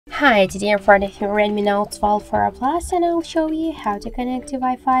Hi, today I'm for the Redmi Note 12 Pro Plus and I'll show you how to connect to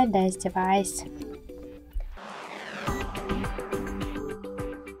Wi-Fi this device.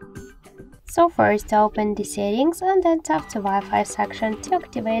 So first open the settings and then tap the Wi-Fi section. To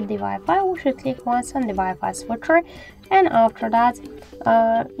activate the Wi-Fi, we should click once on the Wi-Fi switcher, and after that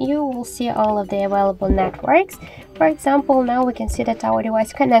you will see all of the available networks. For example, now we can see that our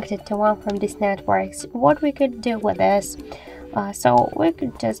device connected to one from these networks. What we could do with this? So we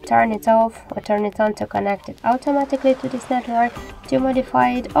could just turn it off or turn it on to connect it automatically to this network, to modify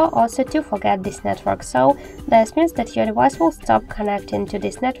it, or also to forget this network. So this means that your device will stop connecting to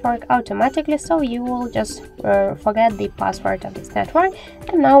this network automatically, so you will just forget the password of this network.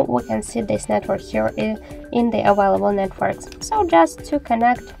 And now we can see this network here in the available networks. So just to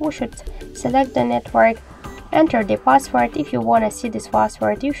connect, we should select the network, enter the password. If you want to see this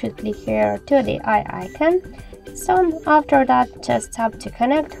password, you should click here to the eye icon. So after that, just tap to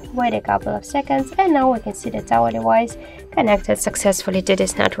connect, wait a couple of seconds, and now we can see that our device connected successfully to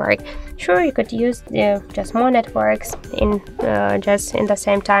this network. Sure, you could use just more networks in the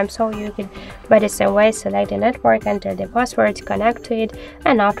same time, so you could by the same way select the network, enter the password, connect to it,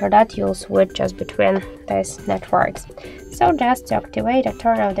 and after that you'll switch just between these networks. So just to activate or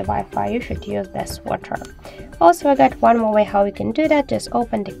turn off the Wi-Fi, you should use the switcher. Also, I got one more way how you can do that. Just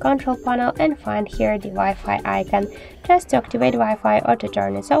open the control panel and find here the Wi-Fi icon. Just to activate Wi-Fi or to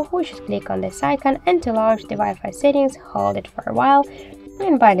turn it off, we should click on this icon, and to launch the Wi-Fi settings, hold it for a while,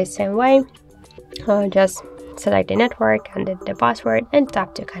 and by the same way just select the network and the password and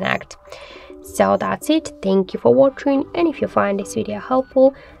tap to connect. So that's it. Thank you for watching, and if you find this video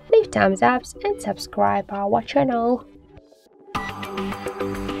helpful, leave thumbs up and subscribe our channel.